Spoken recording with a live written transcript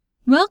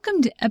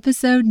Welcome to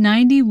episode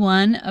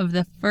 91 of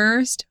the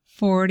first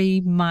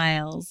 40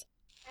 miles.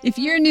 If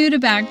you're new to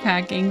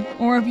backpacking,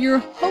 or if you're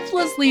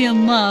hopelessly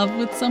in love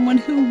with someone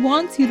who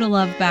wants you to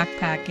love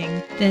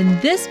backpacking, then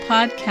this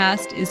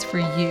podcast is for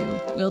you.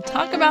 We'll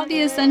talk about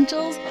the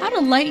essentials, how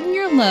to lighten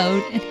your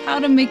load, and how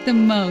to make the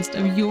most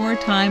of your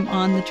time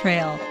on the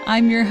trail.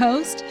 I'm your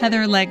host,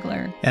 Heather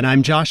Legler. And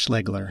I'm Josh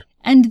Legler.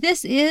 And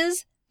this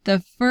is the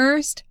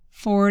first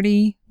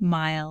 40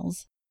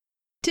 miles.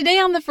 Today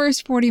on the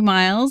first 40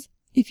 miles,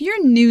 if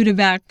you're new to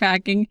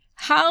backpacking,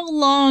 how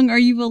long are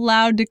you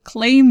allowed to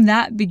claim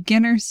that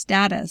beginner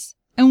status?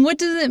 And what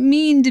does it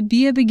mean to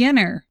be a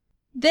beginner?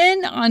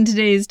 Then on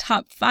today's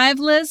top 5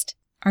 list,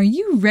 are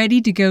you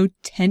ready to go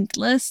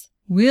tentless?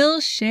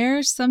 We'll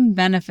share some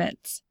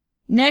benefits.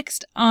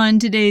 Next on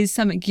today's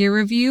Summit Gear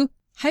Review,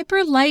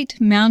 Hyperlite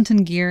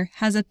Mountain Gear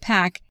has a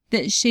pack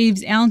that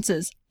shaves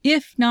ounces,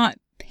 if not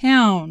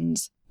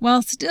pounds,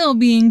 while still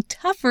being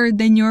tougher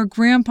than your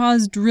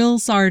grandpa's drill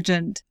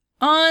sergeant.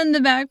 On the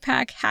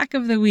Backpack Hack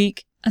of the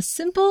Week, a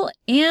simple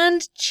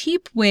and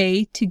cheap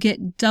way to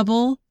get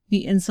double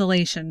the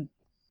insulation.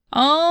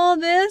 All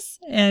this,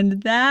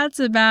 and that's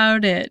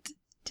about it,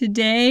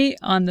 today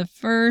on the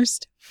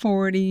first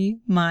 40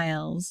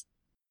 miles.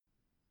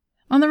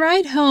 On the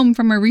ride home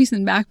from a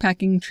recent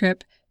backpacking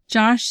trip,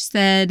 Josh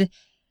said,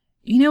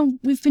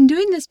 we've been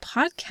doing this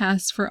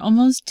podcast for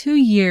almost 2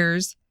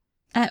 years.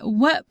 At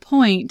what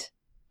point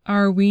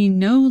are we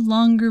no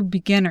longer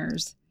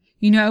beginners?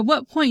 At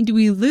what point do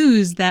we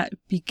lose that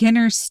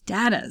beginner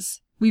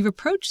status? We've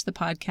approached the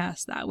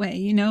podcast that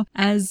way,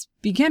 as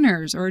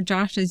beginners, or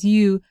Josh, as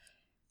you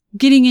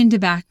getting into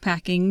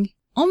backpacking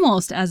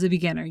almost as a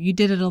beginner. You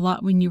did it a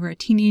lot when you were a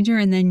teenager,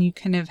 and then you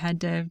kind of had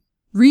to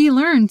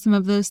relearn some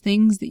of those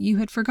things that you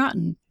had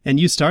forgotten. And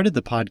you started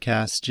the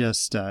podcast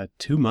just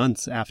 2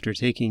 months after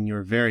taking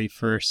your very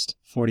first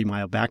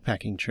 40-mile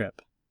backpacking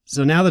trip.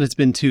 So now that it's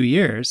been 2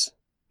 years,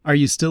 are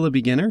you still a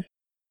beginner?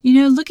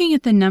 Looking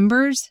at the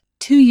numbers,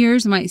 2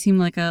 years might seem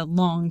like a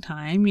long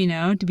time,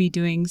 to be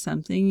doing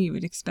something. You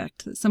would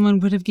expect that someone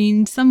would have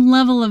gained some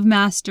level of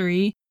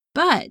mastery.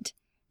 But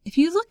if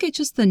you look at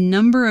just the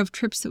number of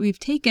trips that we've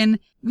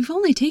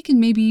only taken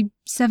maybe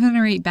 7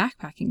 or 8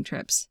 backpacking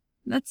trips.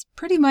 That's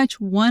pretty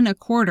much 1 a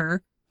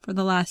quarter for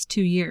the last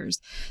 2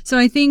 years. So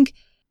I think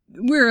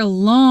we're a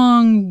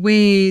long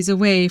ways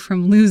away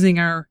from losing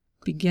our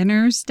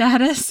beginner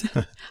status.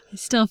 I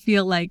still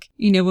feel like,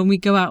 when we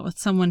go out with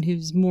someone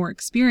who's more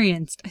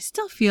experienced, I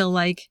still feel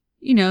like,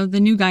 the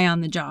new guy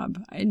on the job.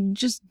 I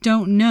just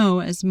don't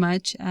know as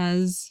much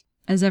as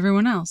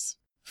everyone else.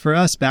 For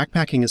us,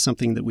 backpacking is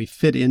something that we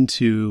fit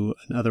into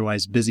an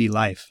otherwise busy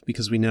life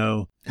because we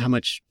know how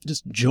much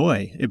just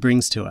joy it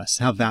brings to us,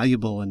 how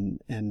valuable and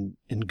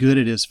good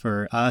it is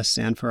for us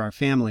and for our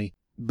family.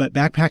 But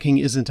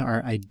backpacking isn't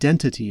our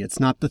identity.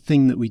 It's not the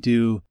thing that we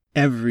do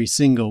every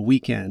single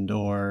weekend,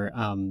 or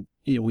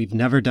we've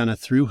never done a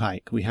thru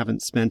hike. We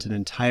haven't spent an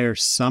entire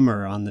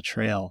summer on the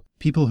trail.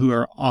 People who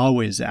are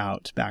always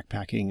out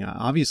backpacking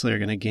obviously are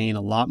going to gain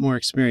a lot more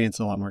experience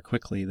a lot more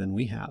quickly than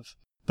we have.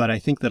 But I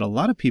think that a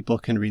lot of people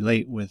can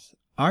relate with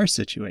our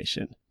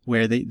situation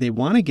where they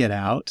want to get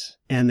out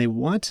and they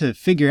want to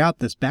figure out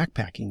this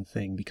backpacking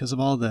thing because of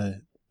all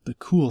the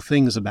cool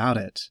things about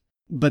it.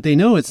 But they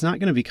know it's not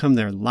going to become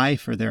their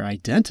life or their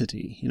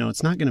identity.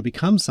 It's not going to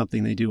become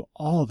something they do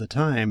all the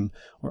time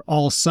or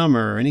all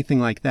summer or anything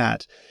like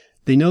that.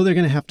 They know they're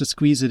going to have to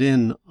squeeze it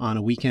in on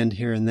a weekend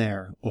here and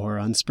there, or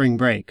on spring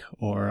break,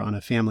 or on a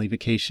family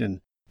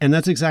vacation. And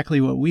that's exactly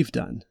what we've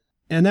done.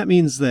 And that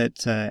means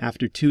that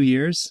after 2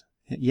 years,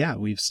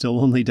 we've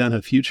still only done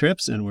a few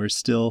trips, and we're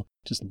still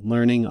just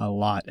learning a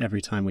lot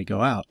every time we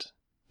go out.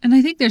 And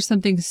I think there's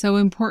something so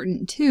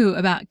important, too,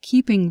 about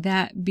keeping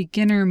that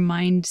beginner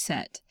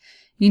mindset.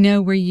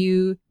 Where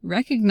you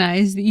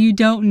recognize that you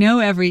don't know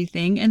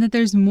everything and that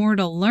there's more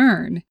to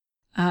learn.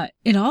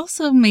 It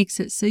also makes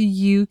it so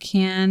you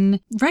can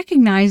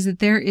recognize that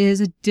there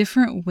is a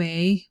different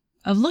way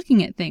of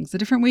looking at things, a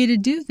different way to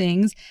do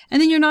things,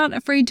 and then you're not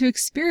afraid to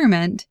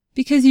experiment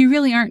because you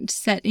really aren't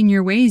set in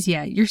your ways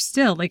yet. You're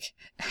still,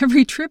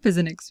 every trip is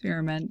an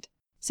experiment.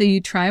 So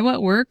you try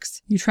what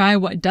works, you try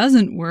what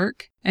doesn't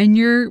work, and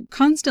you're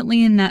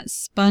constantly in that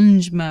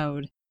sponge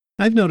mode.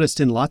 I've noticed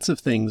in lots of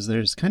things,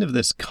 there's kind of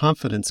this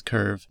confidence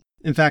curve.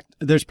 In fact,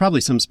 there's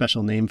probably some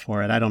special name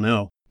for it. I don't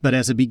know. But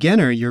as a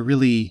beginner, you're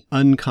really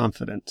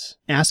unconfident,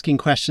 asking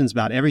questions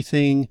about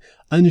everything,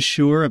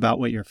 unsure about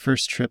what your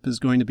first trip is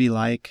going to be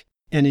like.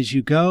 And as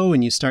you go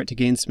and you start to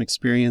gain some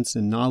experience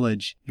and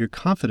knowledge, your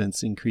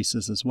confidence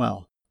increases as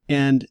well.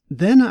 And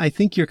then I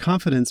think your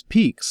confidence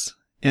peaks.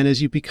 And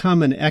as you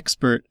become an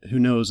expert who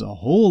knows a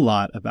whole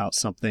lot about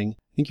something,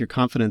 I think your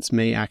confidence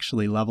may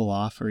actually level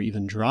off or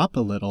even drop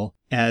a little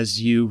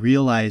as you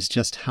realize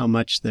just how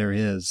much there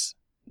is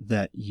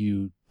that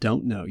you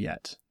don't know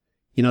yet.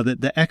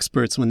 The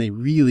experts, when they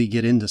really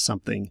get into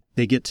something,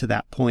 they get to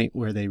that point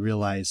where they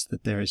realize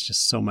that there is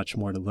just so much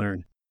more to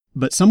learn.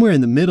 But somewhere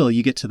in the middle,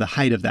 you get to the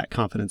height of that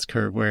confidence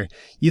curve where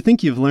you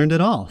think you've learned it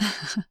all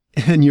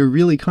and you're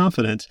really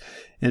confident.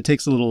 And it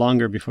takes a little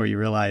longer before you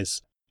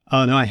realize,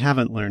 oh, no, I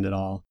haven't learned it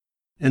all.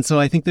 And so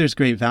I think there's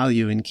great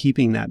value in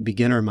keeping that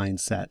beginner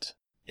mindset.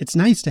 It's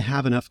nice to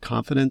have enough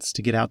confidence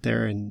to get out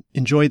there and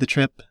enjoy the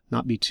trip,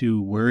 not be too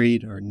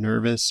worried or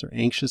nervous or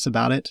anxious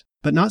about it,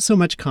 but not so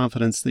much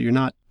confidence that you're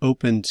not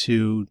open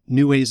to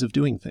new ways of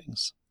doing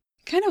things.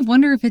 I kind of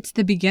wonder if it's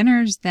the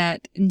beginners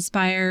that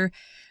inspire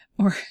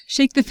or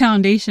shake the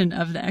foundation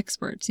of the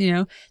experts.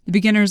 The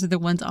beginners are the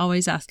ones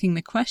always asking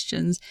the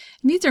questions.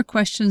 And these are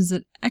questions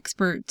that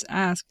experts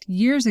asked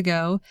years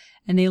ago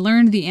and they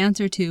learned the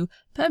answer to,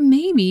 but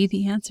maybe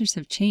the answers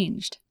have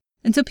changed.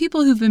 And so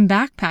people who've been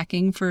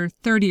backpacking for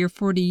 30 or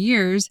 40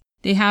 years,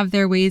 they have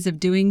their ways of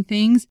doing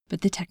things,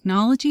 but the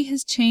technology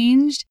has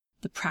changed.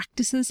 The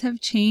practices have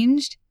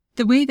changed.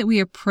 The way that we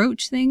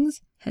approach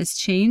things has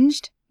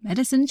changed.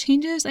 Medicine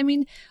changes.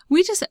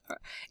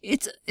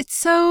 It's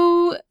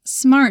so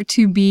smart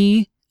to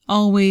be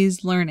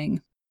always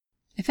learning.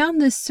 I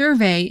found this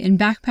survey in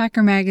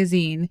Backpacker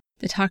magazine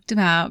that talked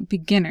about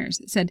beginners.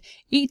 It said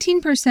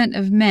 18%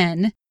 of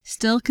men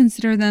still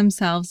consider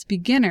themselves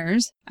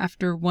beginners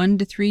after 1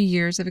 to 3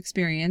 years of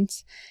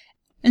experience.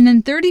 And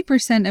then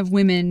 30% of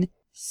women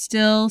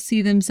still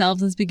see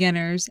themselves as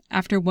beginners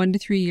after 1 to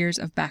 3 years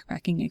of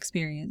backpacking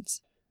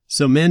experience.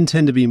 So men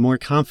tend to be more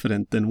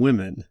confident than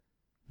women.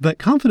 But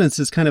confidence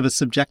is kind of a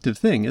subjective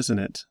thing, isn't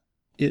it?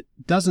 It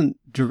doesn't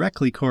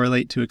directly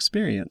correlate to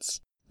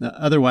experience.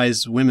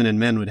 Otherwise, women and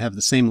men would have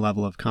the same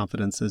level of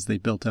confidence as they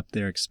built up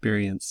their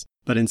experience.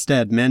 But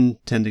instead, men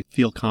tend to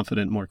feel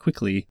confident more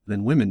quickly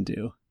than women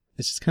do.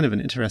 It's just kind of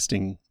an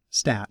interesting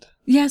stat.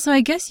 Yeah, so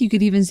I guess you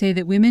could even say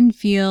that women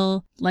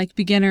feel like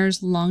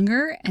beginners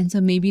longer, and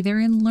so maybe they're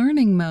in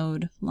learning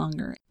mode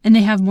longer. And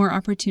they have more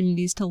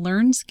opportunities to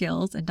learn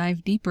skills and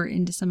dive deeper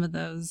into some of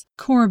those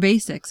core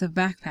basics of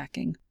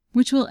backpacking,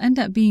 which will end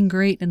up being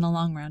great in the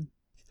long run.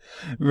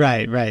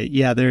 Right.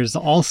 Yeah, there's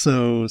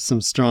also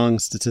some strong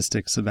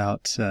statistics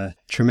about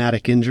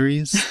traumatic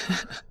injuries.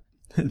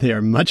 They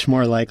are much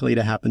more likely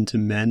to happen to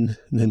men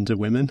than to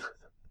women.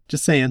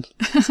 Just saying.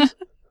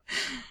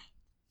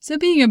 So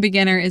being a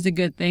beginner is a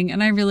good thing,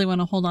 and I really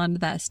want to hold on to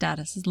that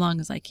status as long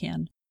as I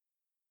can.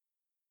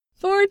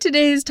 For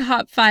today's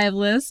top 5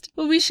 list,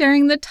 we'll be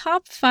sharing the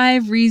top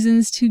 5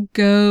 reasons to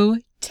go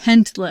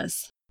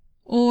tentless,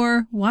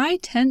 or why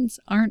tents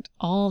aren't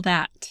all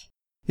that.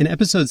 In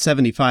episode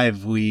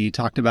 75, we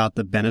talked about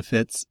the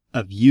benefits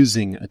of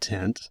using a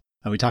tent.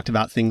 We talked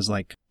about things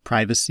like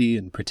privacy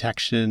and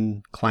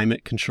protection,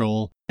 climate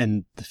control,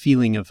 and the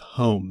feeling of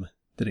home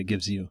that it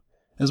gives you,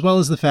 as well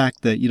as the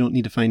fact that you don't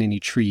need to find any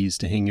trees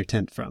to hang your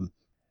tent from.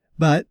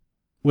 But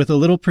with a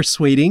little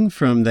persuading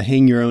from the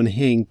Hang Your Own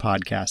Hang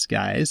podcast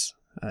guys,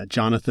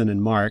 Jonathan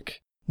and Mark,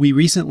 we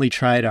recently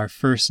tried our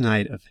first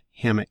night of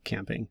hammock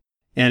camping.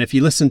 And if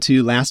you listened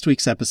to last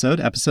week's episode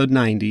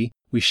 90,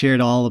 we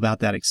shared all about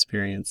that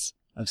experience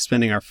of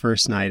spending our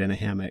first night in a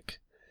hammock.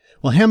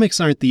 Well, hammocks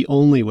aren't the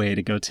only way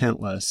to go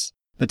tentless,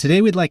 but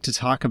today we'd like to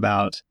talk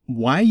about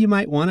why you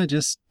might want to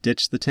just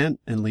ditch the tent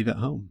and leave it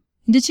home.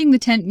 Ditching the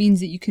tent means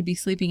that you could be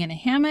sleeping in a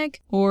hammock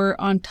or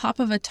on top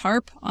of a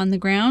tarp on the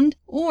ground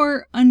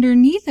or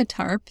underneath a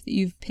tarp that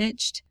you've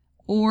pitched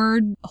or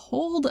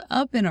holed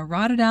up in a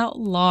rotted out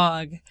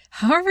log.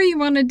 However you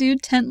want to do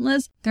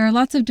tentless, there are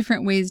lots of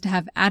different ways to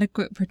have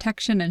adequate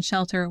protection and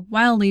shelter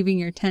while leaving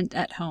your tent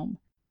at home.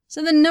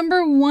 So the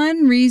number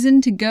one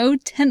reason to go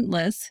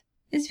tentless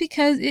is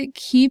because it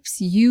keeps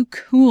you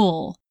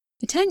cool.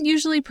 A tent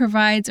usually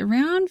provides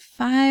around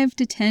 5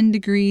 to 10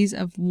 degrees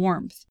of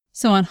warmth.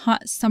 So on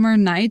hot summer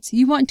nights,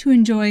 you want to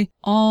enjoy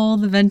all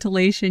the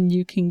ventilation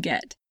you can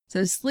get.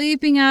 So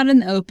sleeping out in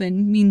the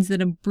open means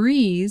that a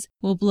breeze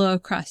will blow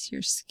across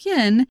your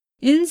skin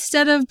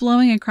instead of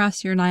blowing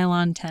across your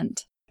nylon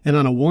tent. And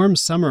on a warm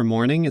summer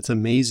morning, it's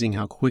amazing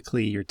how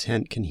quickly your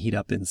tent can heat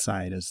up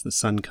inside as the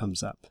sun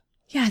comes up.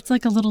 Yeah, it's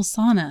like a little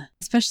sauna,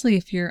 especially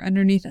if you're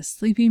underneath a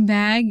sleeping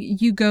bag.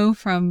 You go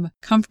from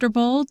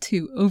comfortable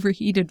to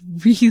overheated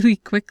really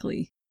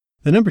quickly.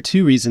 The number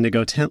 2 reason to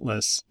go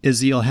tentless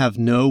is you'll have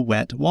no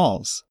wet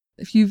walls.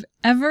 If you've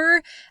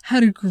ever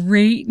had a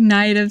great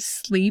night of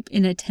sleep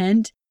in a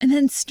tent and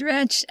then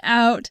stretched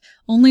out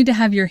only to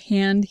have your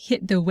hand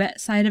hit the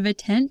wet side of a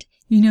tent,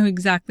 you know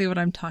exactly what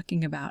I'm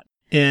talking about.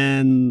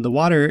 And the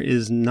water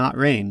is not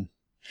rain.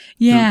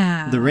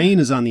 Yeah. The rain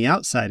is on the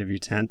outside of your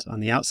tent, on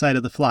the outside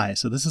of the fly.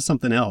 So this is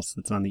something else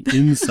that's on the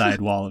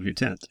inside wall of your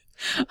tent.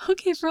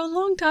 Okay, for a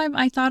long time,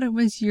 I thought it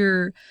was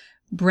your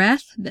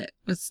breath that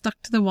was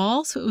stuck to the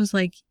wall. So it was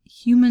like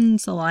human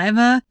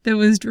saliva that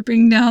was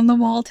dripping down the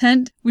wall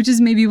tent, which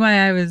is maybe why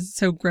I was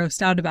so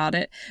grossed out about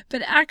it.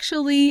 But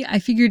actually, I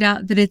figured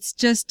out that it's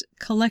just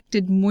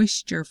collected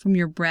moisture from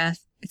your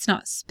breath. It's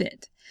not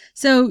spit.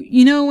 So,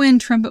 you know when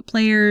trumpet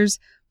players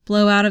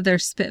blow out of their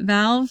spit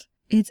valve?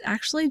 It's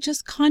actually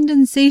just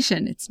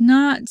condensation. It's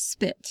not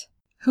spit.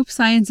 Hope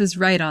science is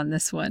right on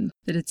this one,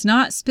 that it's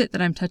not spit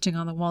that I'm touching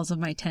on the walls of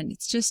my tent.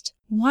 It's just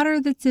water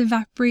that's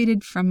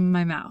evaporated from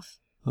my mouth.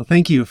 Well,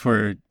 thank you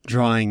for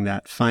drawing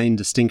that fine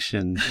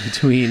distinction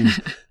between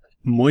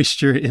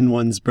moisture in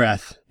one's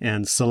breath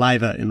and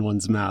saliva in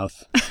one's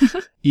mouth.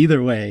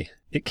 Either way,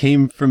 it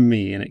came from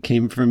me and it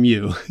came from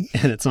you,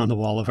 and it's on the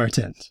wall of our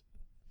tent.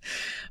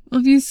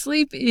 Well, if you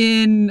sleep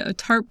in a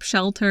tarp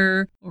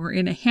shelter or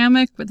in a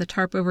hammock with a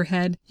tarp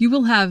overhead, you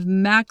will have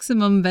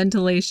maximum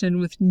ventilation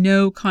with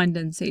no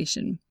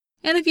condensation.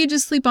 And if you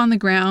just sleep on the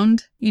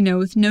ground,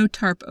 with no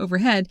tarp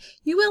overhead,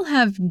 you will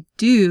have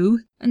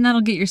dew, and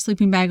that'll get your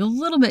sleeping bag a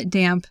little bit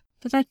damp,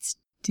 but that's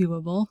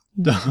doable.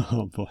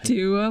 Oh, boy.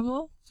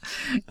 Doable?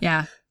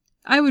 Yeah.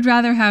 I would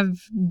rather have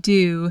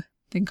dew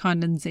than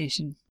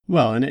condensation.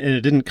 Well, and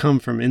it didn't come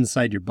from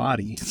inside your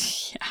body.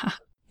 Yeah.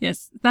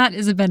 Yes, that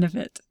is a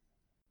benefit.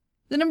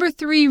 The number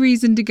 3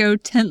 reason to go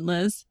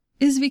tentless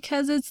is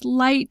because it's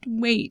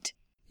lightweight.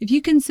 If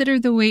you consider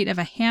the weight of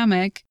a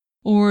hammock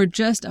or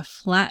just a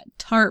flat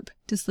tarp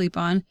to sleep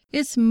on,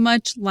 it's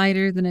much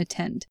lighter than a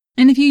tent.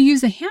 And if you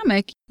use a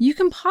hammock, you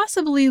can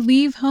possibly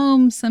leave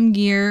home some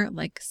gear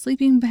like a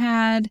sleeping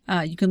pad.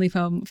 You can leave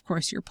home, of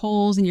course, your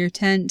poles and your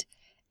tent.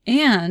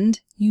 And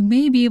you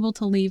may be able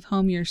to leave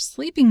home your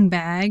sleeping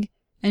bag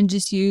and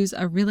just use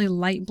a really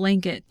light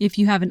blanket if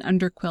you have an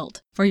underquilt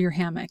for your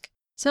hammock.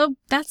 So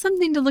that's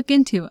something to look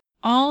into.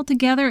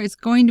 Altogether, it's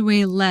going to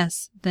weigh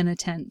less than a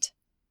tent.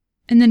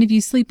 And then if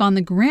you sleep on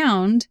the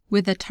ground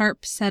with a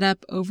tarp set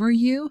up over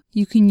you,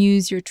 you can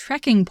use your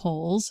trekking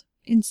poles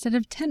instead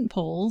of tent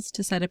poles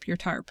to set up your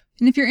tarp.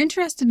 And if you're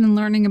interested in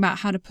learning about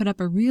how to put up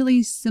a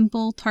really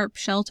simple tarp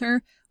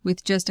shelter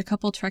with just a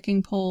couple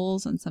trekking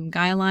poles and some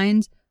guy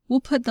lines,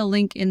 we'll put the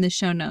link in the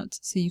show notes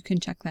so you can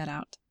check that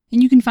out.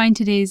 And you can find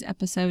today's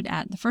episode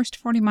at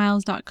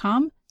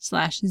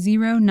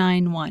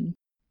thefirst40miles.com/091.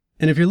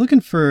 And if you're looking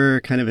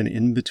for kind of an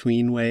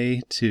in-between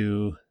way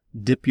to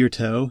dip your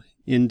toe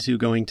into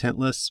going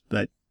tentless,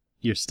 but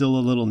you're still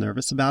a little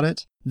nervous about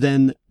it,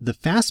 then the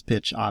fast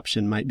pitch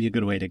option might be a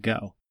good way to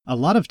go. A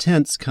lot of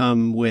tents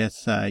come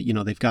with,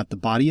 they've got the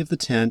body of the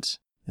tent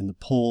and the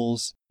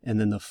poles and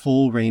then the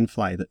full rain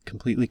fly that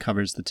completely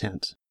covers the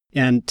tent.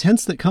 And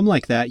tents that come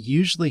like that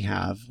usually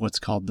have what's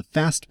called the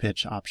fast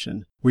pitch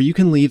option, where you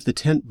can leave the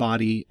tent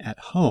body at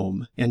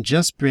home and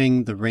just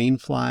bring the rain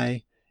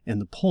fly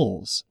and the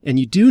poles. And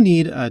you do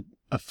need a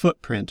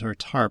footprint or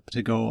tarp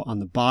to go on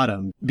the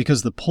bottom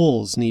because the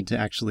poles need to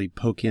actually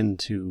poke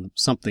into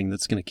something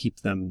that's going to keep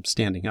them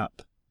standing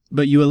up.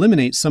 But you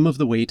eliminate some of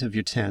the weight of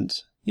your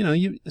tent.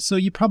 So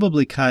you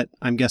probably cut,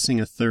 I'm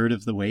guessing, a third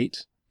of the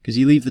weight because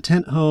you leave the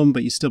tent home,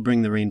 but you still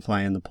bring the rain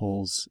fly and the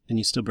poles, and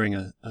you still bring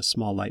a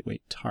small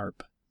lightweight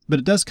tarp. But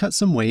it does cut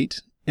some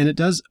weight, and it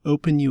does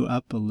open you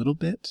up a little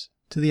bit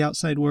to the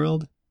outside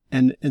world.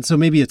 And so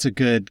maybe it's a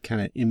good kind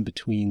of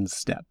in-between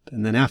step.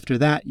 And then after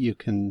that, you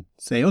can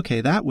say, okay,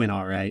 that went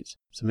all right.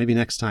 So maybe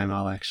next time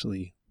I'll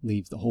actually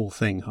leave the whole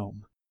thing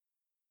home.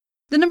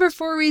 The number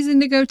 4 reason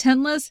to go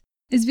tentless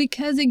is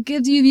because it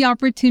gives you the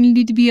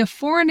opportunity to be a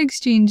foreign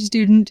exchange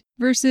student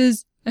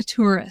versus a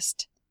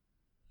tourist.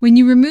 When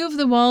you remove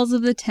the walls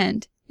of the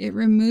tent, it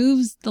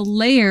removes the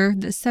layer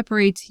that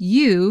separates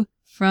you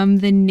from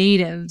the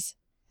natives.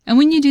 And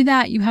when you do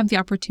that, you have the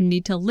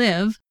opportunity to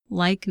live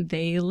like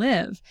they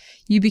live.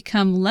 You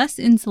become less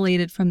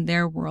insulated from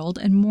their world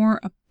and more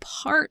a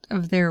part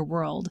of their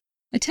world.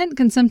 A tent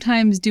can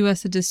sometimes do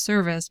us a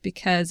disservice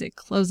because it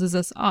closes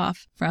us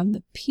off from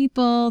the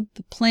people,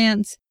 the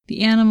plants,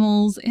 the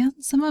animals, and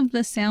some of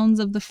the sounds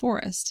of the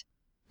forest.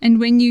 And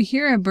when you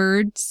hear a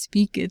bird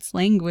speak its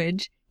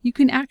language, you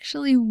can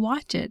actually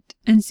watch it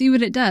and see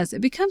what it does.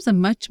 It becomes a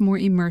much more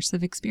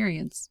immersive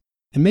experience.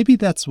 And maybe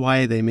that's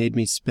why they made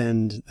me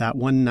spend that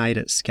one night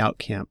at scout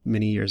camp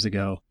many years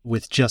ago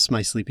with just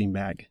my sleeping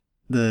bag.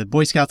 The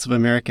Boy Scouts of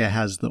America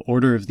has the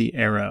Order of the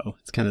Arrow.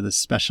 It's kind of this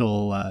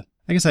special, I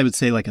guess I would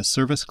say like a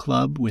service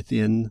club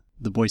within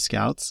the Boy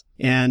Scouts.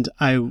 And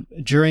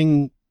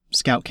during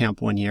scout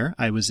camp one year,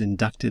 I was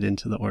inducted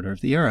into the Order of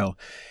the Arrow.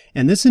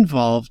 And this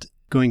involved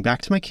going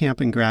back to my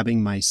camp and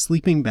grabbing my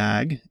sleeping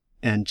bag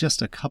and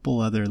just a couple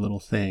other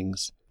little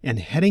things and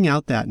heading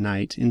out that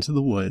night into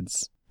the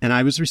woods. And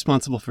I was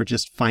responsible for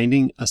just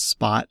finding a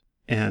spot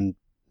and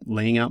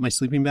laying out my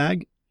sleeping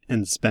bag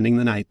and spending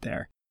the night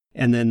there.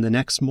 And then the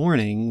next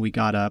morning we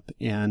got up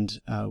and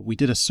we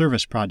did a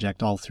service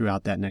project all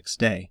throughout that next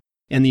day.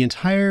 And the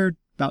entire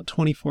about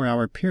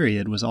 24-hour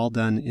period was all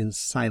done in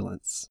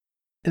silence.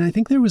 And I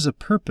think there was a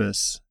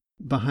purpose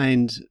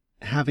behind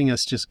having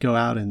us just go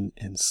out and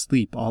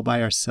sleep all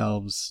by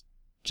ourselves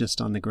just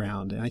on the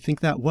ground. And I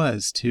think that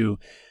was to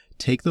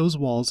take those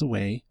walls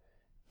away,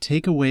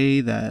 take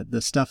away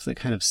the stuff that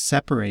kind of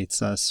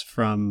separates us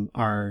from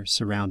our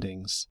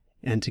surroundings,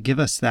 and to give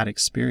us that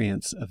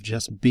experience of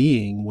just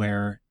being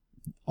where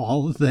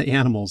all of the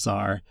animals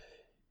are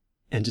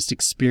and just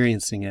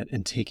experiencing it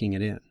and taking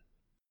it in.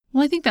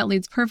 Well, I think that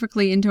leads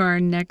perfectly into our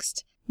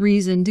next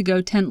reason to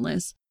go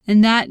tentless,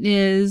 and that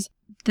is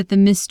that the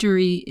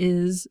mystery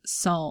is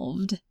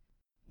solved.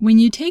 When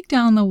you take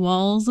down the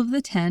walls of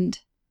the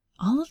tent,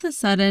 all of a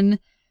sudden,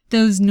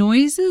 those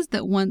noises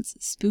that once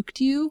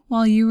spooked you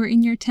while you were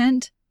in your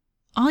tent,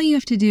 all you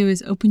have to do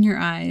is open your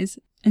eyes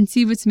and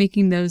see what's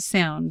making those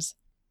sounds.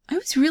 I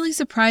was really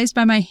surprised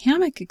by my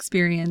hammock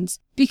experience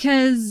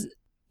because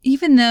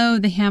even though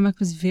the hammock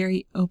was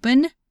very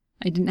open,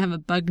 I didn't have a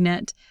bug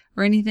net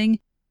or anything,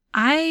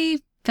 I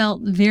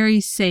felt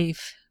very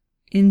safe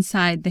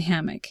inside the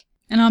hammock.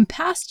 And on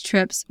past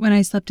trips when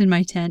I slept in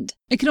my tent,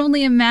 I could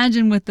only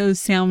imagine what those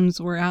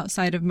sounds were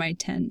outside of my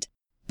tent.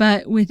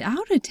 But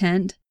without a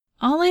tent,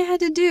 all I had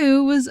to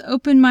do was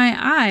open my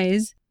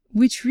eyes,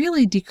 which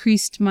really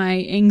decreased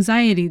my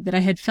anxiety that I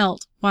had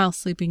felt while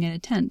sleeping in a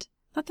tent.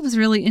 I thought that was a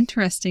really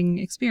interesting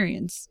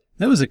experience.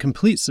 That was a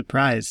complete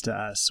surprise to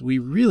us. We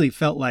really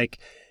felt like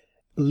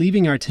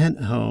leaving our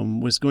tent home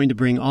was going to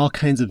bring all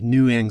kinds of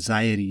new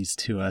anxieties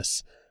to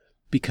us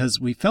because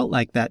we felt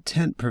like that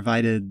tent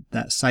provided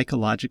that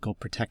psychological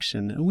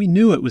protection. And we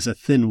knew it was a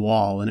thin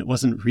wall and it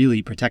wasn't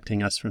really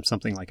protecting us from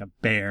something like a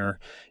bear,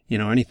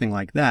 or anything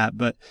like that.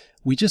 But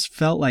we just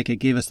felt like it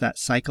gave us that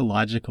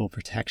psychological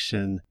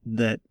protection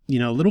that,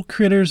 little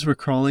critters were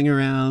crawling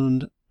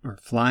around or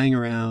flying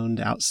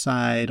around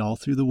outside all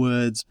through the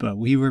woods, but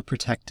we were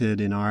protected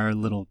in our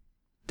little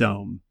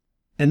dome.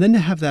 And then to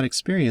have that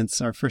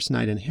experience, our first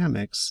night in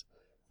hammocks,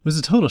 was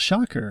a total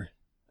shocker,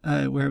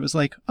 where it was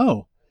like,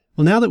 oh,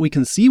 well, now that we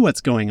can see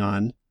what's going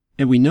on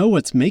and we know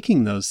what's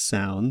making those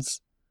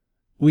sounds,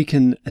 we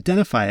can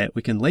identify it,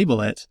 we can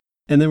label it,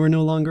 and then we're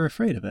no longer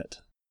afraid of it.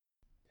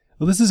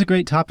 Well, this is a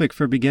great topic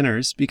for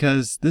beginners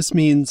because this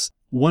means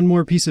one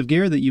more piece of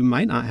gear that you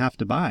might not have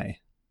to buy.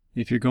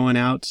 If you're going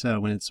out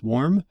when it's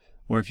warm,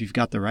 or if you've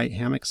got the right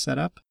hammock set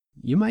up,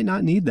 you might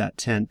not need that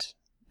tent,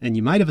 and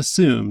you might have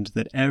assumed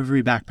that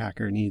every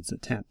backpacker needs a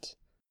tent.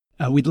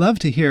 We'd love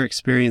to hear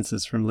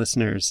experiences from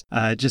listeners.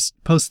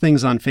 Just post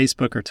things on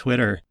Facebook or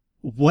Twitter.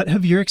 What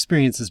have your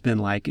experiences been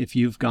like if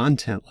you've gone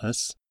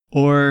tentless?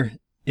 Or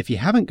if you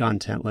haven't gone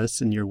tentless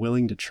and you're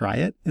willing to try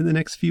it in the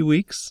next few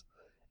weeks,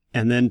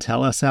 and then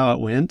tell us how it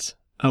went?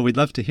 Oh, we'd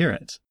love to hear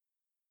it.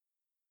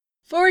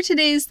 For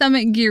today's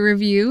Summit Gear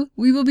review,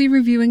 we will be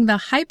reviewing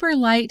the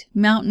Hyperlite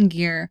Mountain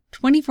Gear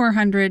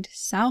 2400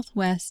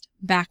 Southwest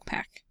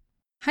Backpack.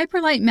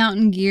 Hyperlite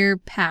Mountain Gear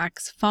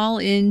packs fall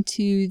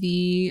into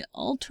the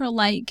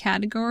ultralight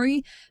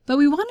category, but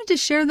we wanted to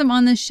share them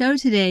on the show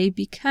today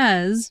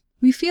because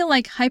we feel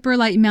like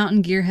Hyperlite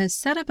Mountain Gear has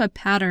set up a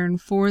pattern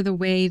for the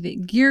way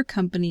that gear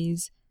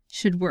companies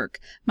should work.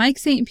 Mike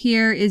St.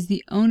 Pierre is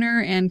the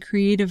owner and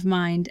creative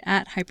mind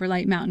at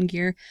Hyperlite Mountain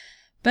Gear,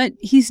 but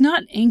he's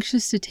not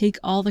anxious to take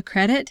all the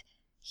credit.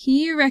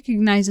 He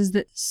recognizes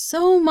that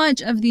so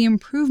much of the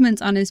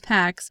improvements on his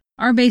packs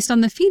are based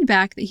on the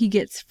feedback that he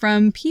gets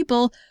from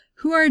people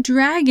who are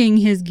dragging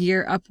his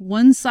gear up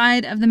one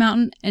side of the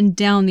mountain and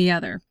down the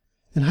other.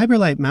 And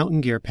Hyperlite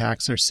Mountain Gear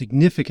packs are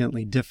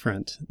significantly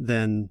different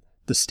than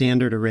the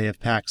standard array of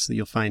packs that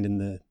you'll find in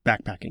the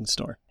backpacking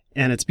store.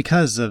 And it's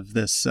because of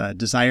this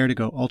desire to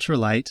go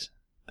ultralight,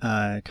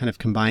 kind of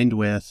combined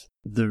with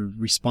the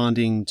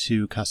responding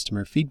to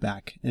customer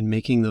feedback and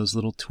making those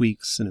little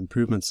tweaks and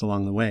improvements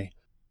along the way.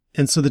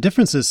 And so the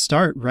differences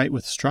start right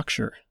with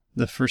structure.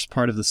 The first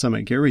part of the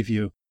Summit Gear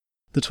review.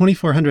 The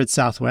 2400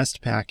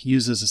 Southwest pack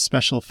uses a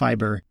special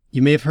fiber.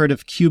 You may have heard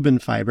of Cuban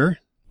fiber,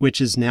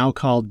 which is now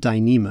called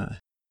Dyneema.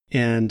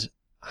 And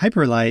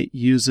Hyperlite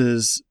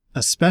uses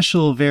a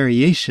special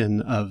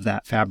variation of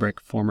that fabric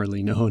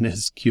formerly known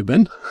as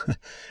Cuban.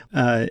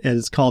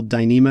 It's called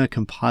Dyneema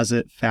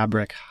Composite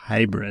Fabric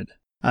Hybrid.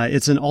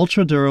 It's an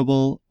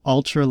ultra-durable,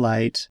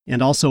 ultra-light,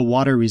 and also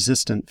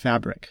water-resistant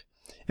fabric.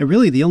 And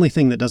really, the only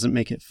thing that doesn't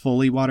make it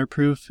fully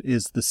waterproof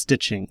is the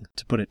stitching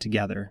to put it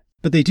together.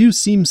 But they do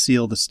seam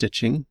seal the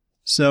stitching,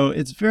 so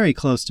it's very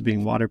close to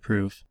being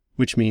waterproof,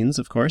 which means,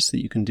 of course,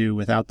 that you can do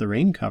without the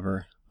rain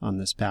cover on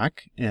this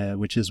pack,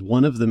 which is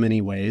one of the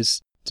many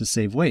ways to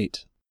save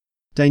weight.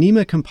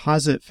 Dyneema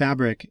composite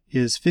fabric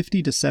is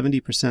 50 to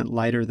 70%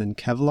 lighter than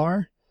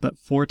Kevlar, but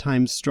 4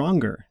 times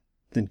stronger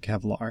than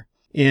Kevlar,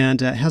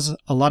 and has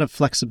a lot of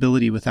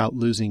flexibility without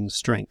losing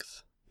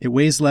strength. It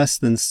weighs less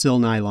than sil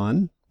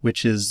nylon,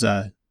 which is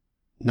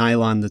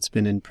nylon that's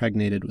been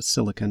impregnated with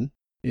silicone.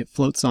 It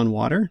floats on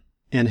water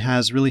and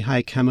has really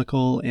high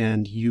chemical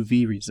and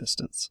UV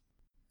resistance.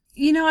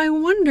 I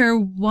wonder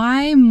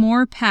why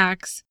more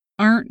packs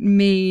aren't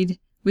made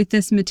with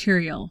this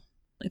material.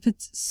 If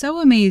it's so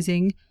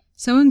amazing,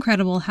 so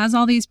incredible, has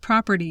all these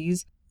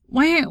properties,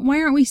 why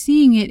aren't we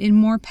seeing it in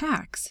more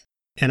packs?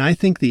 And I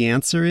think the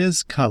answer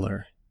is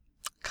color.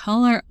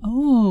 Color,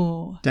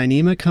 oh.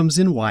 Dyneema comes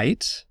in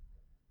white.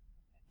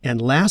 And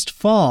last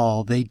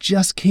fall, they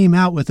just came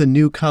out with a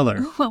new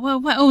color.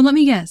 What? Oh, let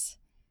me guess.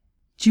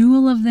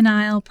 Jewel of the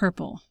Nile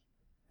purple.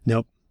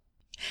 Nope.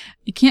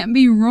 It can't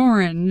be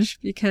orange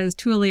because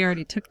Thule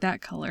already took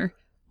that color.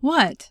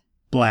 What?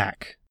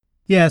 Black.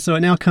 Yeah, so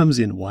it now comes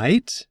in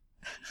white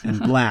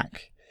and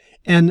black.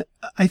 And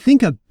I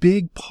think a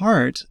big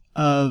part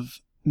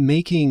of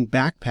making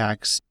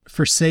backpacks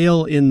for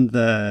sale in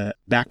the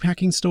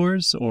backpacking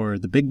stores or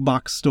the big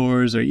box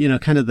stores or,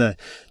 kind of the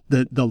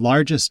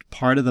largest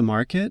part of the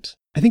market,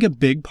 I think a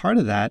big part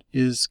of that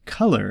is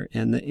color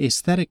and the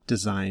aesthetic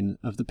design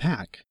of the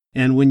pack.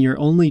 And when your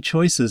only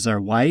choices are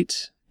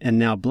white and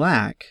now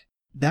black,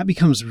 that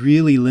becomes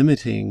really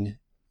limiting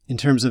in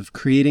terms of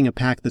creating a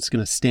pack that's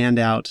going to stand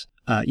out,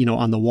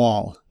 on the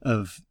wall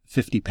of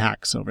 50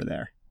 packs over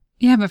there.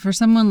 Yeah, but for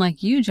someone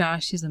like you,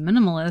 Josh, who's a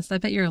minimalist, I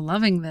bet you're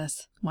loving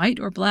this. White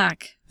or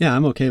black? Yeah,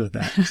 I'm okay with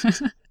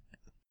that.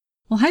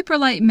 Well,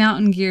 Hyperlite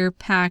Mountain Gear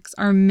packs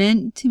are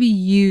meant to be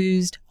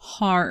used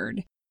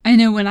hard. I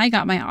know when I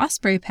got my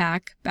Osprey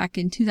pack back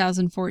in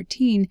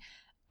 2014,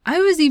 I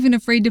was even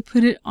afraid to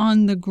put it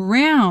on the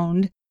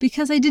ground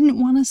because I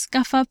didn't want to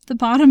scuff up the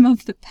bottom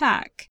of the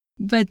pack.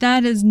 But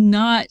that is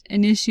not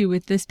an issue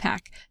with this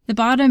pack. The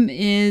bottom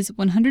is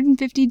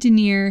 150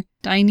 denier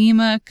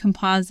Dyneema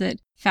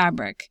composite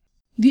fabric.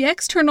 The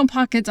external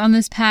pockets on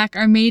this pack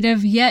are made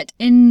of yet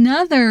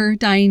another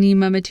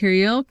Dyneema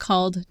material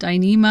called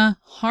Dyneema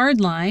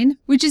Hardline,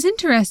 which is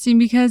interesting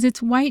because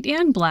it's white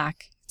and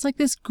black. It's like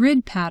this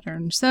grid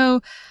pattern.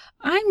 So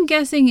I'm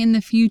guessing in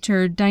the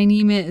future,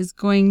 Dyneema is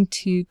going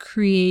to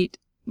create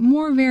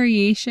more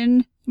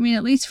variation. I mean,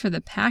 at least for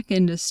the pack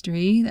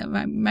industry, that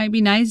might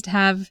be nice to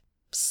have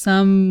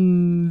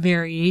some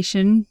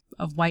variation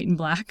of white and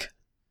black.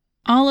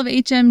 All of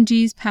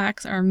HMG's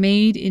packs are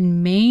made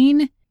in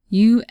Maine,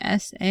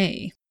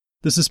 USA.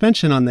 The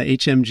suspension on the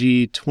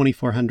HMG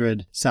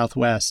 2400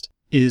 Southwest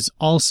is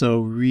also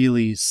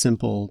really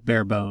simple,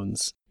 bare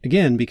bones.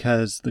 Again,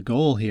 because the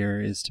goal here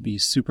is to be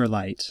super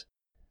light.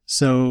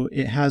 So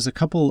it has a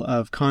couple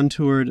of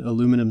contoured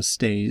aluminum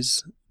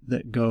stays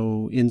that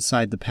go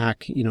inside the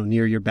pack,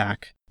 near your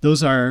back.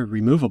 Those are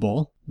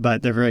removable,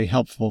 but they're very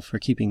helpful for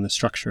keeping the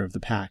structure of the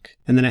pack.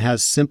 And then it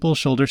has simple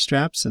shoulder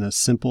straps and a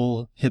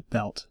simple hip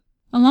belt.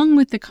 Along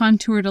with the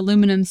contoured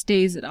aluminum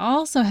stays, it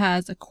also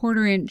has a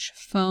 1/4-inch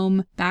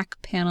foam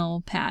back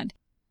panel pad.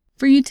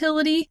 For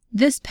utility,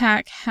 this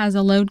pack has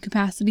a load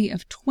capacity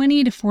of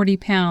 20 to 40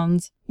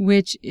 pounds,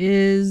 which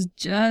is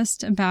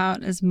just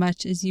about as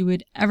much as you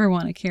would ever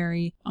want to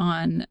carry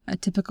on a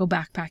typical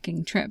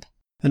backpacking trip.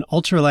 An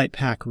ultralight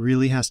pack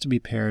really has to be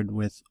paired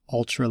with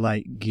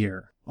ultralight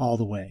gear all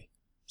the way.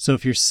 So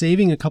if you're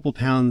saving a couple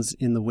pounds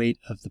in the weight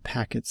of the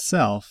pack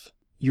itself,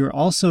 you're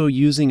also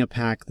using a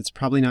pack that's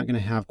probably not going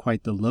to have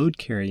quite the load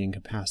carrying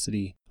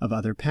capacity of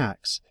other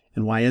packs.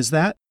 And why is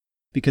that?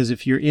 Because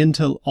if you're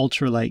into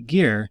ultralight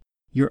gear,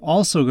 you're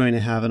also going to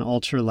have an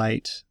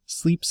ultralight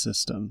sleep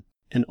system,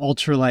 an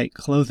ultralight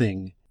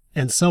clothing,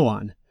 and so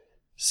on.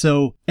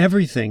 So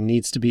everything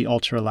needs to be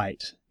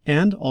ultralight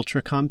and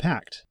ultra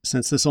compact,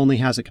 since this only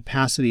has a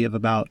capacity of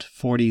about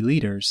 40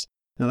 liters.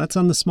 Now that's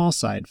on the small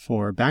side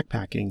for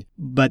backpacking,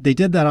 but they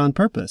did that on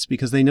purpose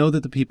because they know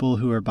that the people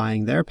who are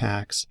buying their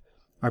packs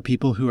are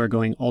people who are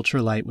going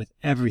ultralight with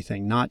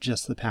everything, not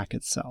just the pack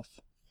itself.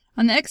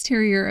 On the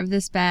exterior of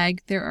this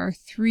bag, there are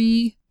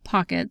 3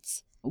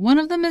 pockets. One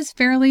of them is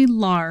fairly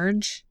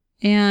large,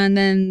 and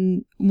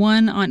then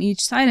one on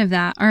each side of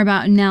that are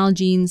about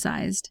Nalgene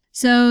sized.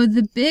 So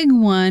the big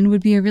one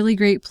would be a really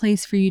great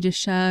place for you to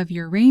shove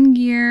your rain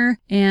gear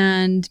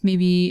and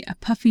maybe a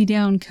puffy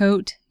down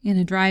coat in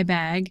a dry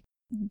bag.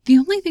 The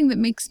only thing that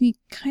makes me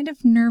kind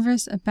of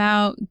nervous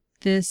about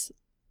this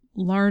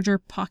larger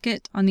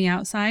pocket on the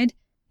outside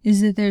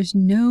is that there's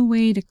no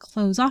way to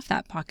close off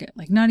that pocket,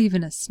 like not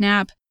even a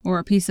snap or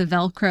a piece of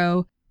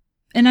Velcro.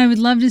 And I would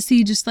love to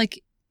see just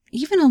like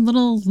even a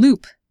little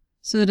loop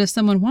so that if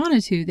someone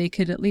wanted to, they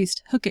could at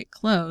least hook it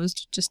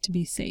closed just to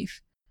be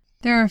safe.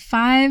 There are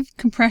 5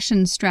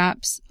 compression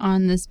straps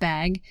on this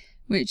bag,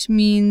 which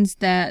means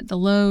that the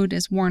load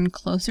is worn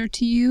closer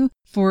to you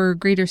for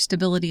greater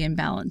stability and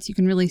balance. You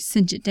can really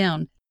cinch it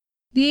down.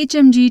 The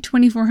HMG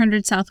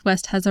 2400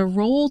 Southwest has a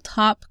roll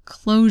top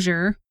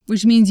closure,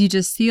 which means you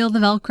just seal the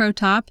Velcro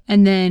top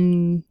and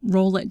then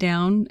roll it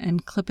down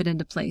and clip it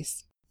into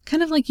place.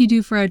 Kind of like you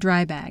do for a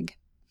dry bag.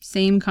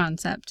 Same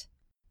concept.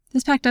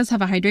 This pack does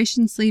have a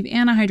hydration sleeve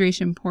and a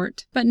hydration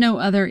port, but no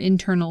other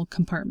internal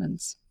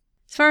compartments.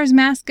 As far as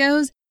mass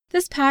goes,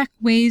 this pack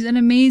weighs an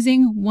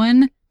amazing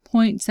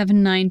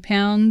 1.79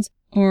 pounds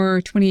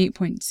or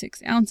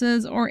 28.6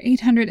 ounces or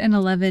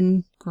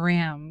 811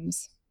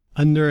 grams.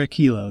 Under a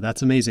kilo.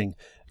 That's amazing.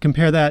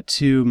 Compare that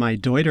to my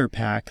Deuter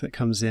pack that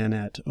comes in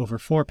at over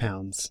 4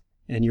 pounds.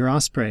 And your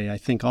Osprey, I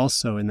think,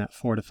 also in that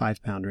 4 to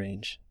 5 pound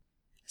range.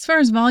 As far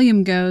as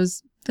volume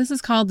goes, this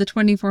is called the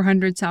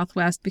 2400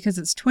 Southwest because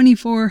it's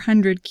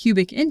 2400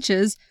 cubic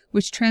inches,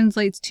 which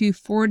translates to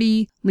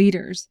 40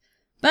 liters.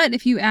 But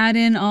if you add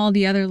in all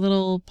the other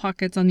little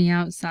pockets on the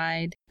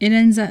outside, it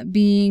ends up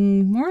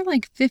being more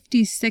like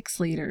 56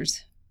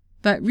 liters.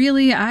 But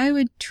really, I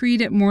would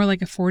treat it more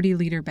like a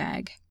 40-liter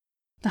bag.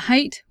 The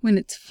height, when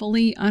it's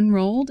fully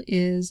unrolled,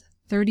 is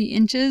 30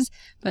 inches,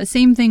 but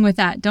same thing with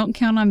that. Don't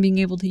count on being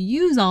able to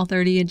use all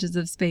 30 inches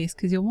of space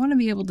because you'll want to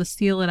be able to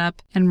seal it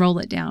up and roll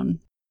it down.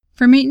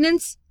 For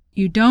maintenance,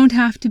 you don't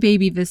have to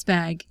baby this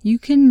bag. You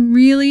can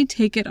really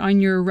take it on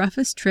your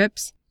roughest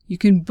trips. You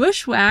can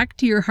bushwhack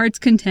to your heart's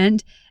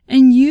content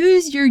and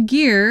use your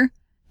gear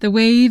the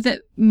way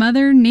that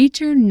Mother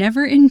Nature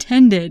never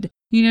intended.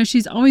 You know,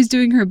 she's always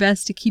doing her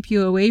best to keep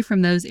you away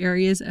from those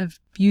areas of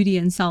beauty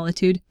and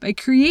solitude by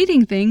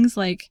creating things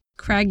like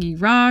craggy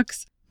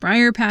rocks,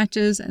 briar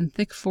patches, and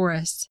thick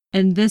forests.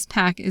 And this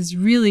pack is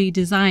really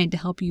designed to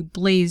help you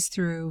blaze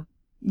through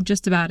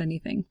just about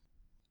anything.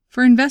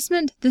 For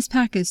investment, this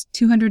pack is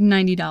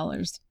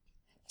 $290.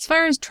 As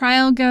far as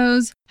trial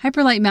goes,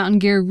 Hyperlite Mountain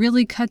Gear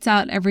really cuts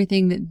out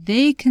everything that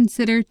they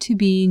consider to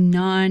be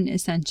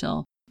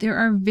non-essential. There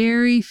are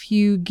very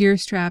few gear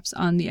straps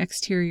on the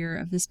exterior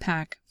of this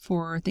pack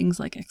for things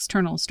like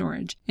external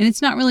storage. And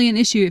it's not really an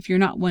issue if you're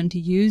not one to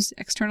use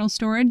external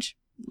storage,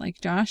 like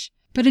Josh.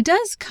 But it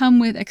does come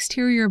with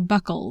exterior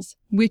buckles,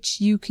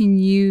 which you can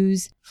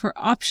use for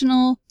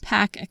optional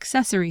pack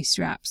accessory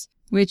straps,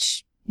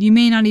 which you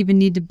may not even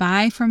need to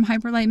buy from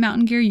Hyperlite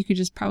Mountain Gear. You could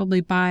just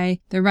probably buy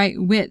the right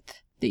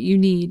width that you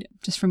need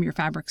just from your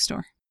fabric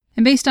store.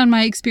 And based on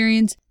my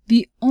experience,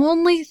 the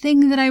only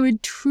thing that I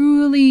would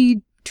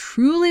truly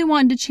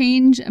want to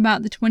change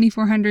about the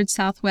 2400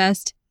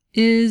 Southwest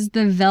is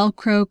the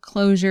Velcro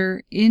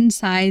closure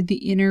inside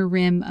the inner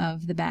rim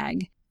of the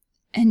bag.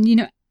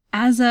 And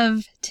as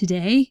of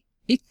today,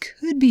 it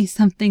could be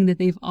something that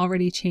they've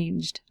already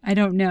changed. I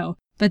don't know,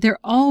 but they're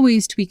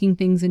always tweaking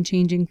things and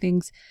changing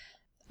things.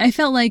 I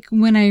felt like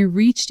when I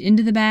reached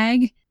into the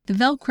bag, the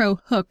Velcro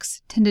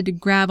hooks tended to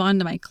grab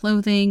onto my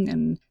clothing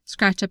and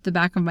scratch up the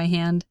back of my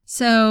hand.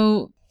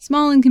 So,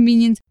 small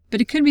inconvenience,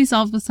 but it could be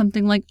solved with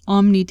something like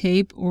Omni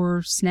tape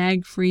or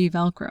snag-free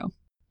Velcro.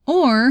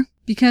 Or,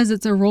 because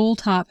it's a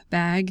roll-top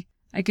bag,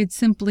 I could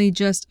simply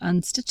just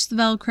unstitch the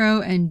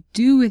Velcro and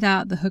do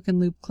without the hook and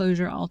loop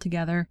closure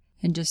altogether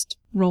and just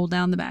roll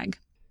down the bag.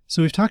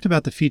 So we've talked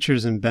about the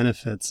features and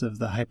benefits of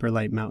the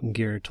Hyperlite Mountain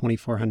Gear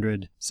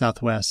 2400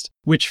 Southwest,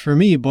 which for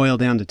me boil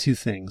down to two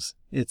things.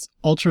 It's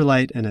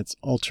ultralight and it's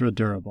ultra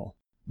durable.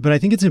 But I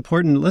think it's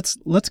important,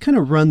 let's kind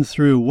of run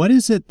through what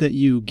is it that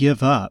you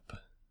give up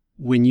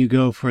when you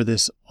go for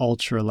this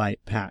ultralight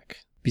pack,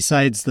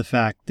 besides the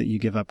fact that you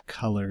give up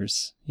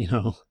colors,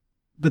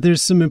 But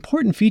there's some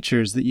important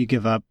features that you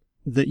give up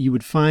that you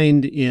would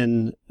find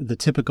in the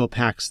typical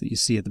packs that you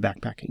see at the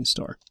backpacking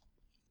store.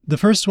 The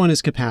first one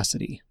is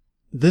capacity.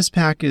 This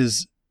pack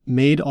is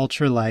made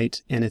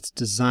ultralight and it's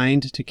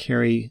designed to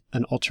carry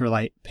an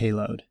ultralight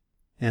payload.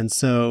 And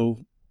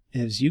so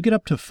as you get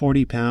up to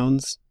 40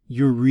 pounds,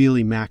 you're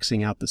really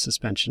maxing out the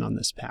suspension on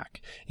this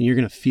pack. And you're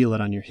going to feel it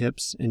on your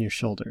hips and your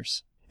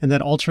shoulders. And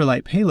that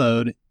ultralight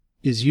payload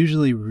is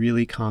usually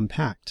really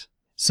compact.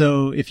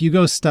 So if you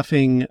go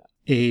stuffing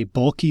a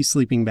bulky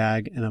sleeping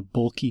bag and a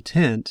bulky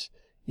tent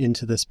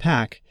into this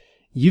pack,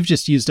 you've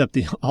just used up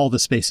all the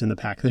space in the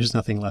pack. There's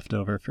nothing left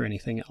over for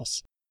anything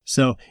else.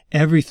 So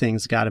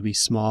everything's got to be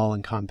small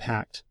and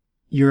compact.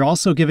 You're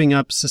also giving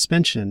up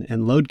suspension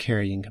and load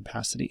carrying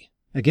capacity.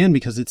 Again,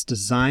 because it's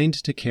designed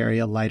to carry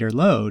a lighter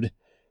load,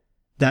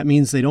 that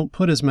means they don't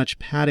put as much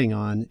padding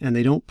on and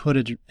they don't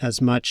put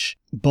as much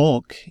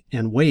bulk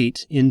and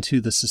weight into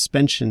the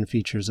suspension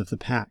features of the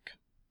pack.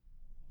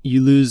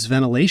 You lose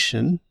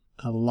ventilation.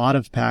 A lot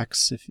of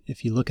packs,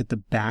 if you look at the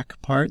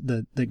back part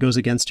that goes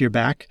against your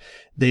back,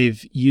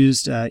 they've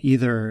used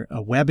either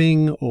a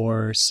webbing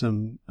or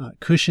some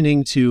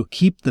cushioning to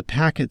keep the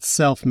pack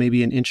itself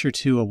maybe an inch or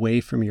two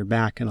away from your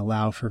back and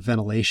allow for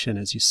ventilation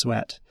as you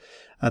sweat.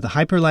 The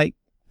Hyperlite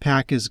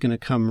pack is going to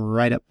come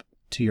right up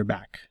to your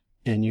back,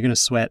 and you're going to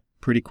sweat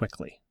pretty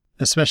quickly,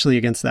 especially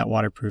against that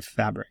waterproof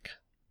fabric.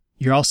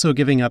 You're also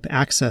giving up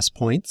access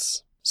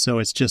points, so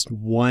it's just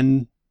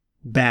one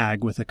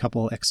bag with a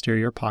couple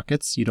exterior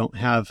pockets. You don't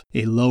have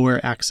a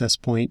lower access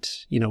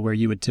point, where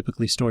you would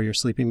typically store your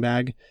sleeping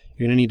bag.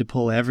 You're going to need to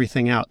pull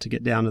everything out to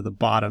get down to the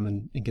bottom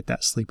and get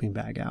that sleeping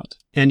bag out.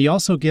 And you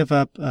also give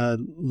up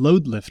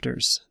load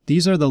lifters.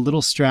 These are the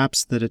little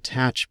straps that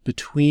attach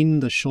between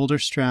the shoulder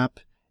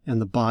strap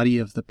and the body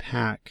of the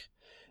pack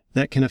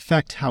that can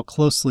affect how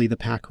closely the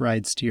pack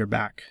rides to your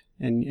back.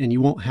 And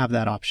you won't have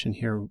that option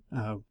here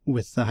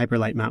with the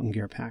Hyperlite Mountain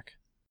Gear pack.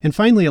 And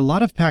finally, a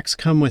lot of packs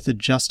come with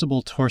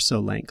adjustable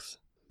torso length,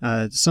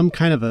 some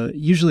kind of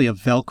usually a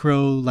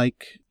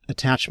Velcro-like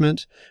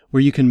attachment where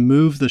you can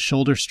move the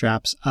shoulder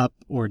straps up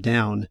or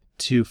down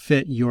to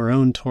fit your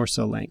own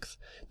torso length.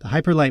 The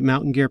Hyperlite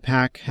Mountain Gear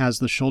pack has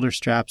the shoulder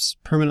straps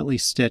permanently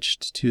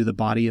stitched to the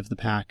body of the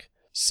pack.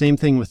 Same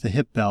thing with the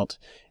hip belt.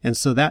 And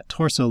so that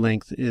torso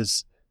length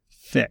is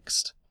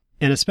fixed.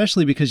 And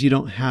especially because you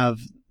don't have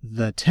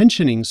the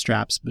tensioning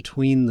straps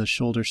between the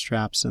shoulder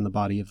straps and the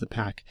body of the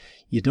pack,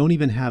 you don't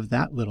even have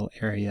that little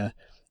area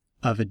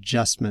of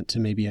adjustment to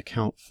maybe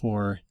account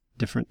for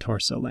different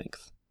torso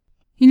length.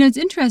 It's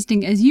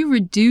interesting, as you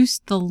reduce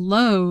the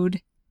load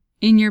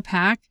in your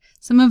pack,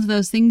 some of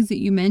those things that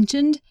you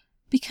mentioned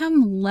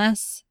become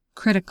less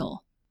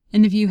critical.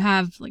 And if you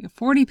have like a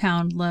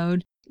 40-pound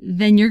load,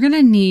 then you're going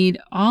to need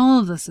all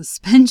of the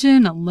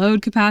suspension and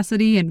load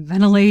capacity and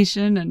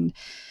ventilation and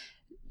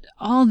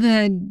all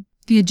the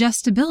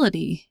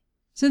adjustability.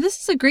 So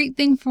this is a great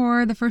thing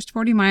for the first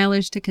 40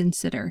 milers to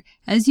consider.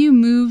 As you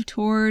move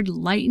toward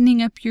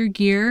lightening up your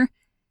gear,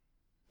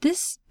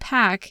 this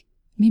pack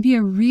may be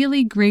a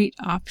really great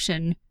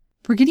option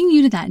for getting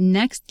you to that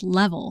next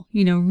level,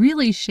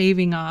 really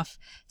shaving off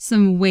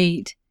some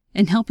weight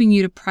and helping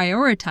you to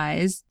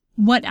prioritize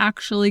what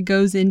actually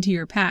goes into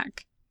your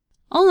pack.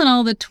 All in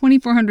all, the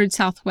 2400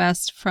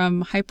 Southwest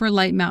from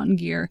Hyperlite Mountain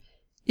Gear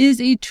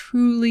is a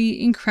truly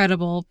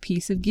incredible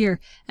piece of gear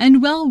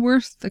and well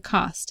worth the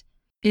cost.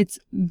 It's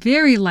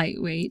very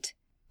lightweight,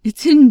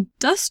 it's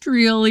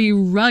industrially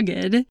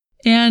rugged,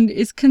 and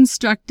is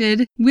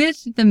constructed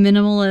with the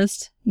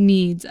minimalist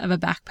needs of a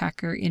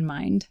backpacker in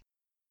mind.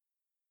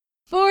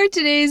 For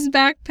today's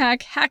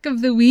backpack hack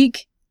of the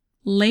week,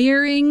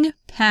 layering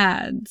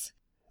pads.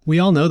 We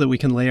all know that we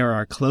can layer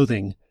our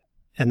clothing,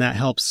 and that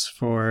helps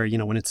for,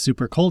 when it's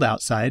super cold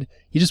outside,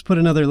 you just put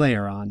another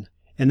layer on.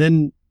 And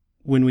then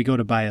when we go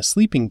to buy a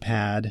sleeping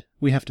pad,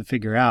 we have to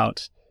figure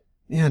out,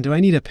 do I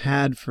need a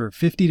pad for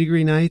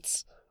 50-degree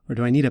nights, or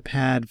do I need a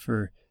pad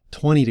for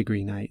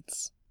 20-degree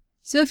nights?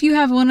 So if you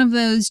have one of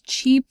those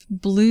cheap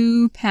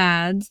blue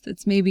pads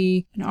that's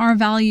maybe an R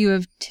value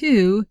of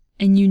 2,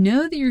 and you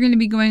know that you're going to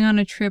be going on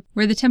a trip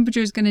where the temperature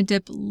is going to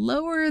dip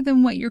lower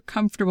than what you're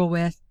comfortable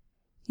with,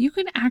 you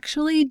can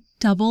actually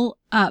double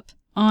up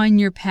on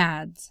your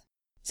pads.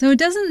 So it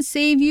doesn't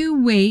save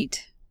you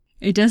weight,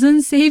 it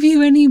doesn't save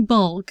you any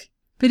bulk,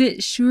 but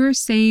it sure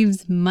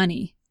saves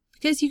money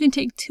because you can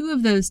take 2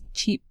 of those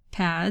cheap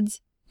pads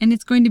and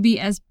it's going to be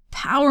as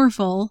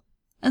powerful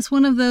as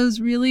one of those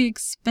really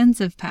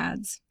expensive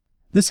pads.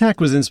 This hack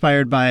was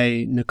inspired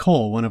by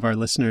Nicole, one of our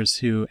listeners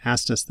who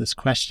asked us this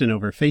question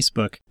over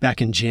Facebook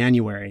back in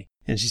January.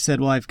 And she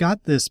said, I've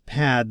got this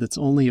pad that's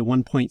only a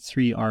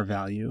 1.3 R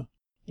value,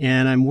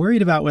 and I'm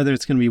worried about whether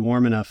it's going to be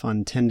warm enough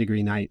on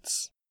 10-degree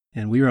nights.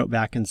 And we wrote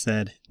back and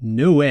said,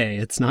 no way,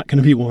 it's not going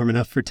to be warm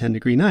enough for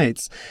 10-degree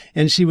nights.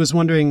 And she was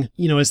wondering,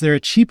 is there a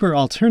cheaper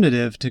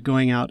alternative to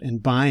going out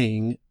and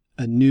buying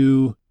a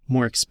new,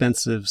 more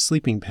expensive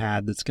sleeping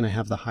pad that's going to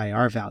have the high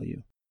R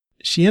value?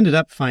 She ended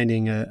up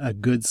finding a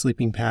good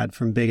sleeping pad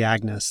from Big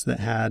Agnes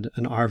that had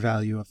an R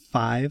value of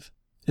 5,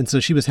 and so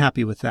she was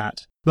happy with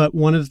that. But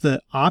one of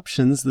the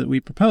options that we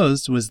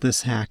proposed was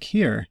this hack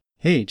here.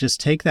 Hey,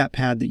 just take that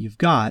pad that you've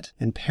got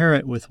and pair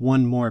it with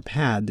one more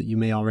pad that you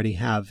may already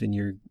have in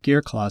your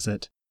gear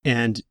closet,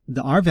 and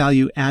the R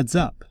value adds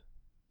up.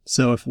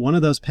 So if one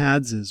of those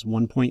pads is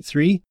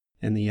 1.3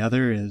 and the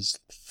other is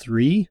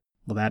 3,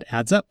 well, that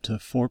adds up to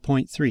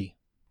 4.3.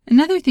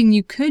 Another thing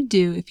you could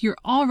do if you're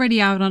already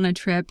out on a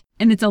trip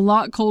and it's a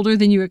lot colder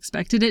than you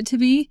expected it to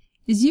be,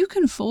 is you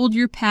can fold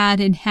your pad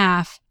in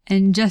half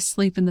and just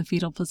sleep in the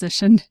fetal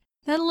position.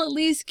 That'll at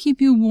least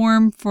keep you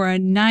warm for a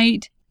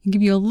night and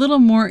give you a little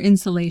more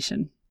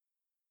insulation.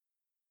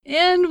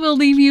 And we'll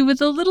leave you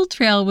with a little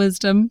trail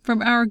wisdom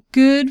from our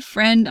good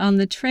friend on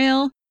the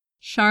trail,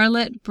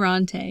 Charlotte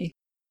Bronte.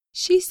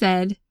 She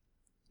said,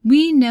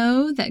 "We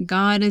know that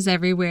God is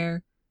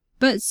everywhere,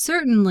 but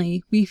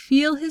certainly we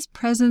feel His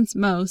presence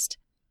most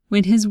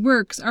when His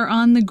works are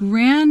on the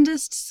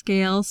grandest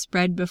scale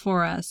spread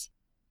before us,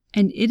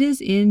 and it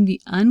is in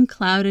the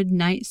unclouded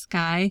night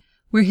sky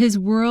where His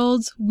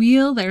worlds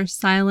wheel their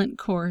silent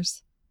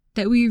course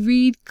that we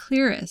read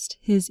clearest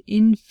His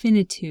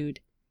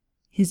infinitude,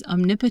 His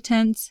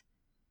omnipotence,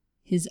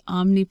 His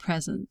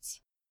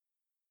omnipresence."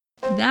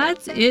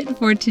 That's it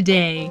for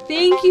today.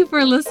 Thank you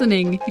for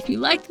listening. If you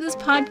liked this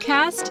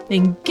podcast,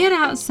 then get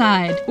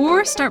outside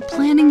or start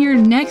planning your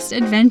next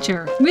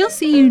adventure. We'll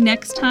see you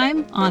next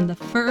time on the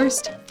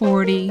first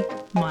 40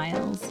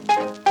 miles.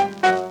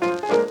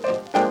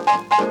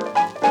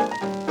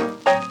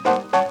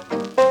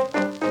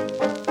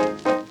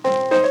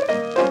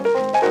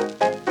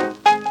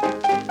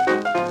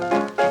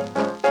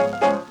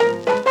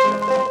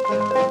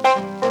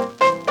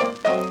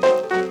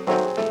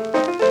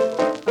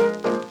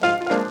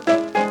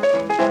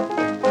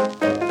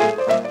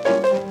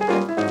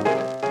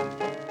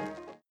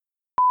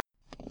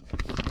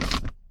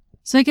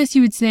 So I guess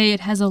you would say it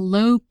has a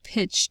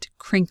low-pitched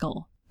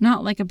crinkle,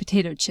 not like a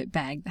potato chip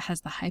bag that has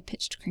the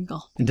high-pitched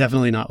crinkle. And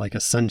definitely not like a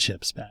Sun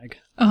Chips bag.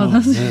 Oh,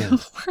 those are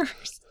the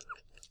worst.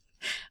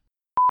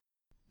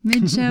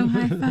 Mid-show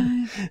high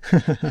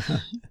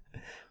five.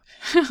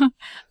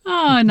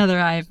 Oh, another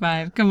high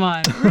five. Come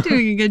on. We're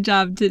doing a good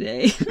job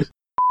today.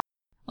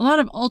 A lot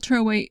of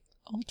ultra weight.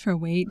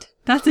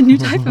 That's a new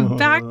type of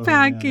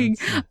backpacking.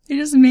 I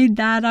just made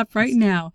that up right now.